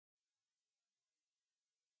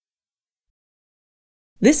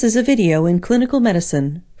This is a video in clinical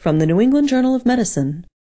medicine from the New England Journal of Medicine.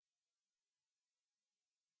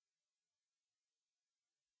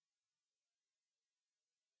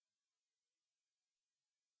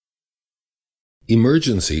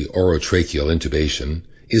 Emergency orotracheal intubation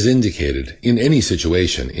is indicated in any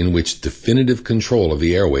situation in which definitive control of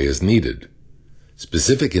the airway is needed.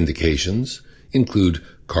 Specific indications include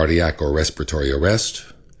cardiac or respiratory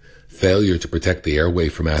arrest, failure to protect the airway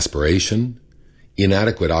from aspiration,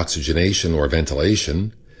 inadequate oxygenation or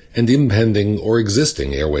ventilation, and impending or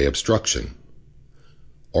existing airway obstruction.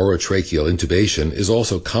 Orotracheal intubation is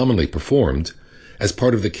also commonly performed as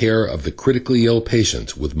part of the care of the critically ill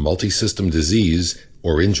patient with multisystem disease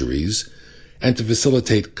or injuries, and to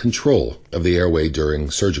facilitate control of the airway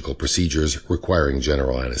during surgical procedures requiring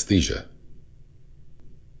general anesthesia.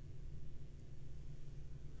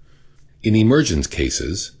 In emergent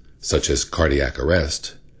cases, such as cardiac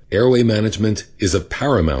arrest, airway management is of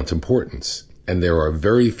paramount importance, and there are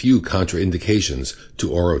very few contraindications to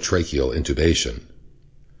orotracheal intubation.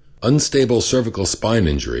 Unstable cervical spine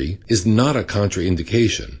injury is not a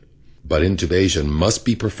contraindication, but intubation must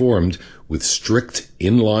be performed with strict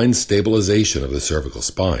inline stabilization of the cervical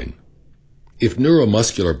spine. If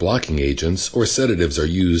neuromuscular blocking agents or sedatives are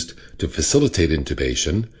used to facilitate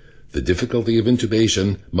intubation, the difficulty of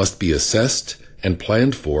intubation must be assessed and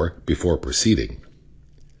planned for before proceeding.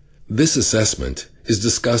 This assessment is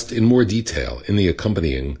discussed in more detail in the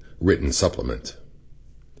accompanying written supplement.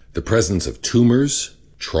 The presence of tumors,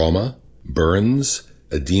 trauma, burns,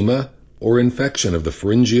 edema, or infection of the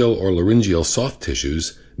pharyngeal or laryngeal soft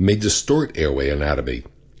tissues may distort airway anatomy,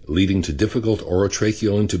 leading to difficult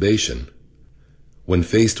orotracheal intubation. When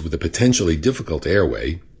faced with a potentially difficult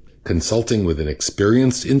airway, consulting with an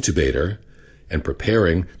experienced intubator and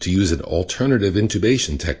preparing to use an alternative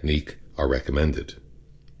intubation technique are recommended.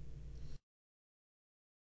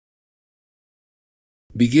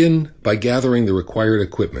 Begin by gathering the required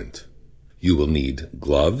equipment. You will need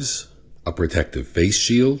gloves, a protective face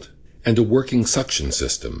shield, and a working suction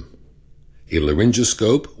system, a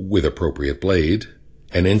laryngoscope with appropriate blade,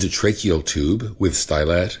 an endotracheal tube with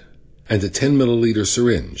stylet, and a 10 milliliter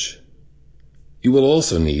syringe. You will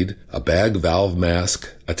also need a bag valve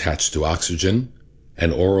mask attached to oxygen,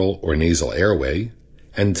 an oral or nasal airway,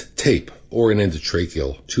 and tape or an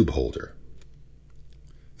endotracheal tube holder.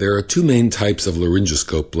 There are two main types of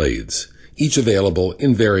laryngoscope blades, each available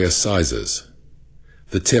in various sizes.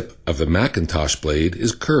 The tip of the Macintosh blade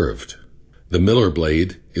is curved. The Miller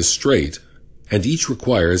blade is straight, and each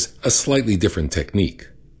requires a slightly different technique.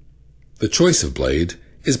 The choice of blade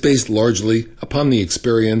is based largely upon the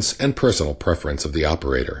experience and personal preference of the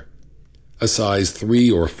operator. A size 3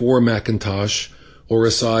 or 4 Macintosh or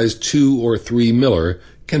a size 2 or 3 Miller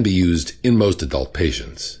can be used in most adult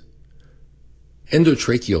patients.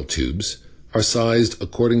 Endotracheal tubes are sized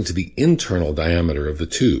according to the internal diameter of the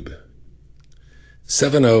tube.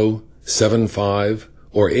 7.0, 7.5,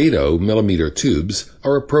 or 8.0 millimeter tubes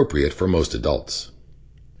are appropriate for most adults.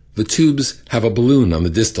 The tubes have a balloon on the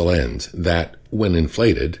distal end that, when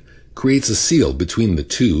inflated, creates a seal between the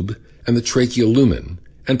tube and the tracheal lumen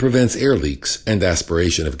and prevents air leaks and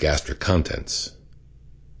aspiration of gastric contents.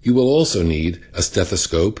 You will also need a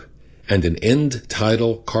stethoscope and an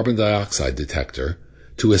end-tidal carbon dioxide detector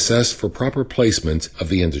to assess for proper placement of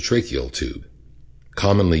the endotracheal tube.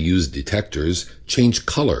 Commonly used detectors change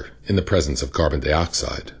color in the presence of carbon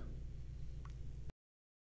dioxide.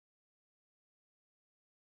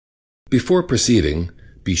 Before proceeding,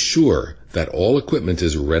 be sure that all equipment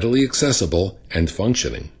is readily accessible and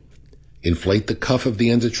functioning. Inflate the cuff of the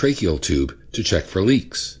endotracheal tube to check for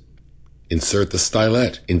leaks. Insert the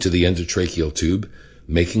stylet into the endotracheal tube,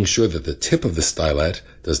 making sure that the tip of the stylet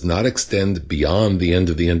does not extend beyond the end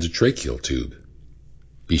of the endotracheal tube.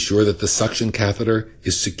 Be sure that the suction catheter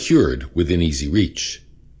is secured within easy reach.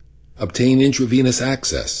 Obtain intravenous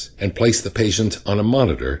access and place the patient on a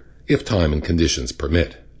monitor if time and conditions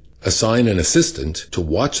permit. Assign an assistant to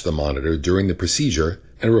watch the monitor during the procedure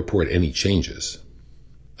and report any changes.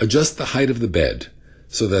 Adjust the height of the bed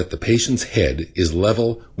so that the patient's head is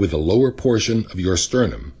level with the lower portion of your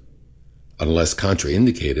sternum. Unless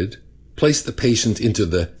contraindicated, place the patient into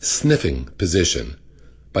the sniffing position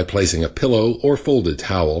by placing a pillow or folded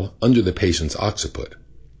towel under the patient's occiput.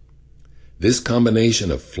 This combination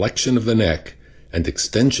of flexion of the neck and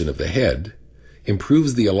extension of the head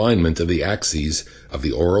improves the alignment of the axes of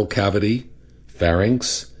the oral cavity,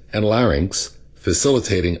 pharynx, and larynx,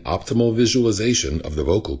 facilitating optimal visualization of the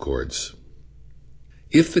vocal cords.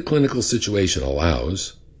 If the clinical situation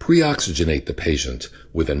allows, pre-oxygenate the patient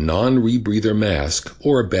with a non-rebreather mask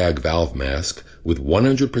or a bag valve mask with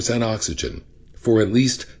 100% oxygen for at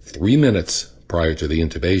least 3 minutes prior to the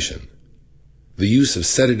intubation. The use of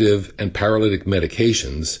sedative and paralytic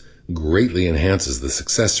medications greatly enhances the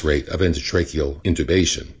success rate of endotracheal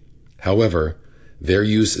intubation. However, their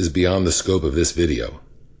use is beyond the scope of this video.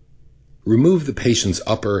 Remove the patient's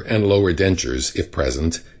upper and lower dentures, if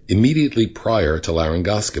present, immediately prior to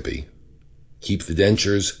laryngoscopy. Keep the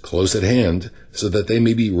dentures close at hand so that they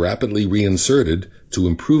may be rapidly reinserted to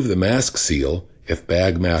improve the mask seal if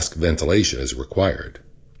bag mask ventilation is required.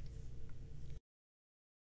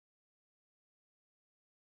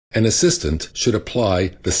 An assistant should apply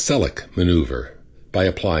the Selleck maneuver by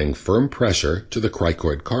applying firm pressure to the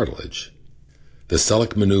cricoid cartilage. The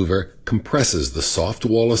Selleck maneuver compresses the soft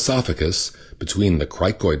wall esophagus between the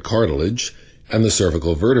cricoid cartilage and the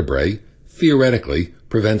cervical vertebrae, theoretically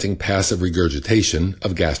preventing passive regurgitation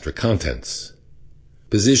of gastric contents.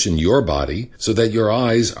 Position your body so that your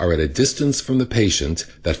eyes are at a distance from the patient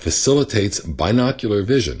that facilitates binocular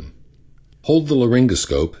vision. Hold the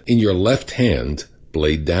laryngoscope in your left hand,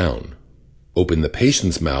 blade down. Open the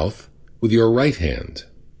patient's mouth with your right hand.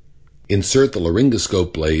 Insert the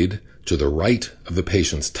laryngoscope blade to the right of the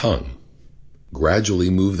patient's tongue. Gradually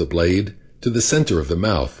move the blade to the center of the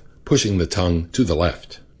mouth, pushing the tongue to the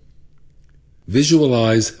left.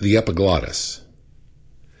 Visualize the epiglottis.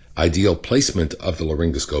 Ideal placement of the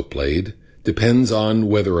laryngoscope blade depends on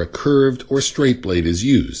whether a curved or straight blade is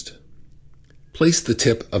used. Place the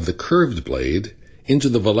tip of the curved blade into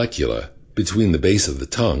the vallecula between the base of the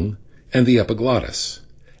tongue and the epiglottis,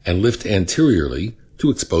 and lift anteriorly to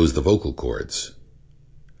expose the vocal cords.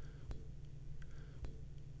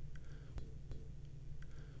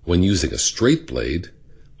 When using a straight blade,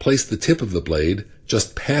 place the tip of the blade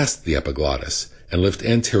just past the epiglottis and lift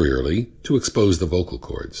anteriorly to expose the vocal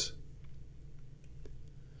cords.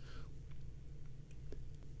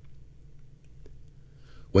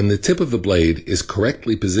 When the tip of the blade is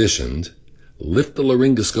correctly positioned, lift the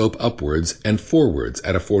laryngoscope upwards and forwards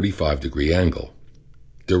at a 45-degree angle.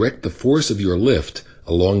 Direct the force of your lift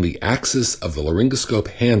along the axis of the laryngoscope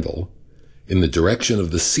handle in the direction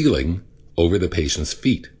of the ceiling over the patient's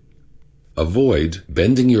feet. Avoid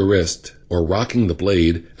bending your wrist or rocking the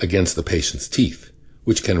blade against the patient's teeth,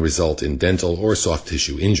 which can result in dental or soft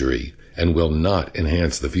tissue injury and will not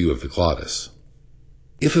enhance the view of the glottis.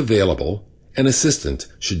 If available, an assistant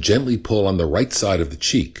should gently pull on the right side of the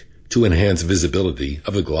cheek to enhance visibility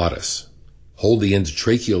of the glottis. Hold the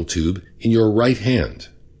endotracheal tube in your right hand.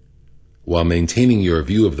 While maintaining your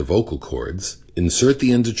view of the vocal cords, insert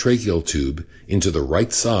the endotracheal tube into the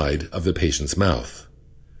right side of the patient's mouth.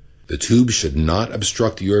 The tube should not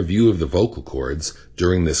obstruct your view of the vocal cords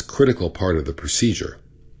during this critical part of the procedure.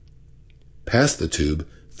 Pass the tube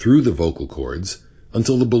through the vocal cords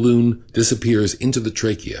until the balloon disappears into the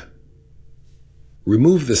trachea.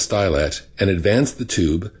 Remove the stylet and advance the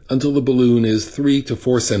tube until the balloon is 3 to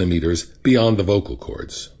 4 centimeters beyond the vocal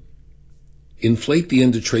cords. Inflate the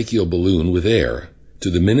endotracheal balloon with air to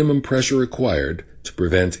the minimum pressure required to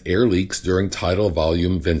prevent air leaks during tidal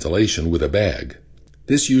volume ventilation with a bag.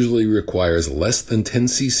 This usually requires less than 10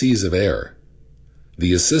 cc's of air.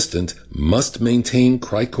 The assistant must maintain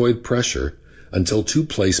cricoid pressure until tube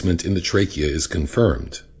placement in the trachea is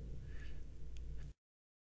confirmed.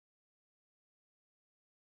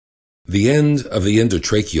 The end of the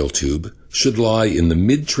endotracheal tube should lie in the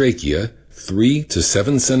mid-trachea 3 to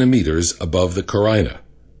 7 centimeters above the carina.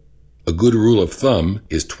 A good rule of thumb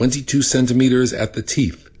is 22 centimeters at the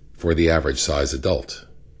teeth for the average size adult.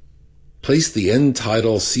 Place the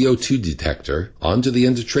end-tidal CO2 detector onto the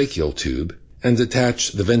endotracheal tube and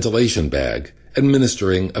attach the ventilation bag,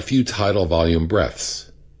 administering a few tidal volume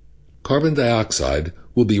breaths. Carbon dioxide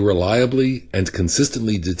will be reliably and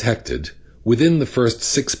consistently detected within the first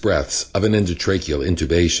 6 breaths of an endotracheal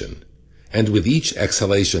intubation, and with each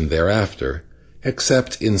exhalation thereafter,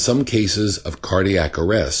 except in some cases of cardiac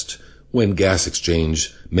arrest when gas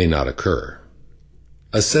exchange may not occur.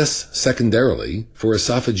 Assess secondarily for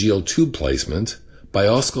esophageal tube placement by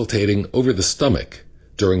auscultating over the stomach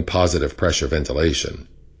during positive pressure ventilation.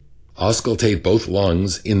 Auscultate both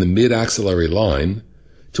lungs in the mid-axillary line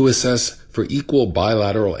to assess for equal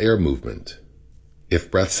bilateral air movement.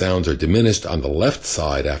 If breath sounds are diminished on the left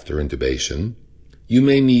side after intubation, you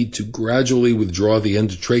may need to gradually withdraw the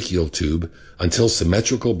endotracheal tube until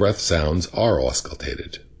symmetrical breath sounds are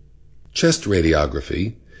auscultated. Chest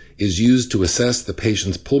radiography is used to assess the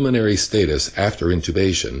patient's pulmonary status after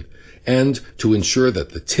intubation and to ensure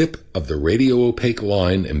that the tip of the radio-opaque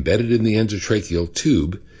line embedded in the endotracheal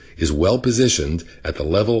tube is well positioned at the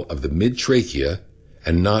level of the mid-trachea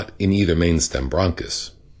and not in either mainstem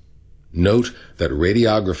bronchus. Note that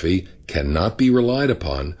radiography cannot be relied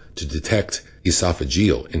upon to detect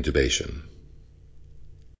esophageal intubation.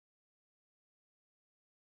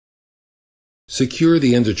 Secure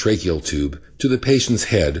the endotracheal tube to the patient's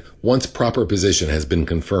head once proper position has been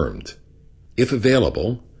confirmed. If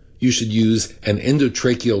available, you should use an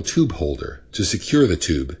endotracheal tube holder to secure the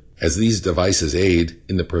tube, as these devices aid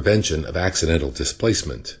in the prevention of accidental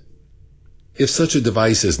displacement. If such a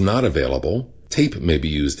device is not available, tape may be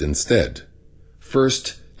used instead.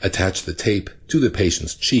 First, attach the tape to the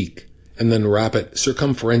patient's cheek and then wrap it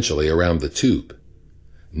circumferentially around the tube.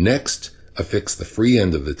 Next, affix the free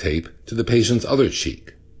end of the tape to the patient's other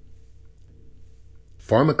cheek.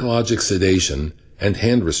 Pharmacologic sedation and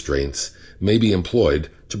hand restraints may be employed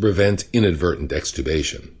to prevent inadvertent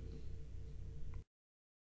extubation.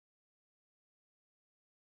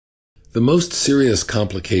 The most serious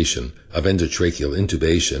complication of endotracheal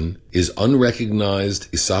intubation is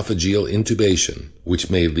unrecognized esophageal intubation, which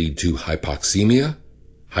may lead to hypoxemia,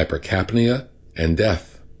 hypercapnia, and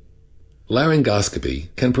death. Laryngoscopy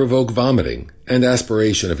can provoke vomiting and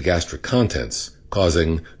aspiration of gastric contents,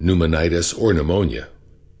 causing pneumonitis or pneumonia.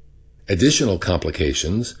 Additional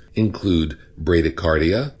complications include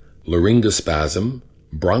bradycardia, laryngospasm,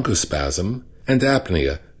 bronchospasm, and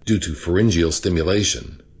apnea due to pharyngeal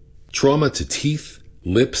stimulation. Trauma to teeth,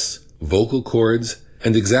 lips, vocal cords,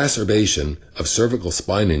 and exacerbation of cervical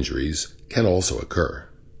spine injuries can also occur.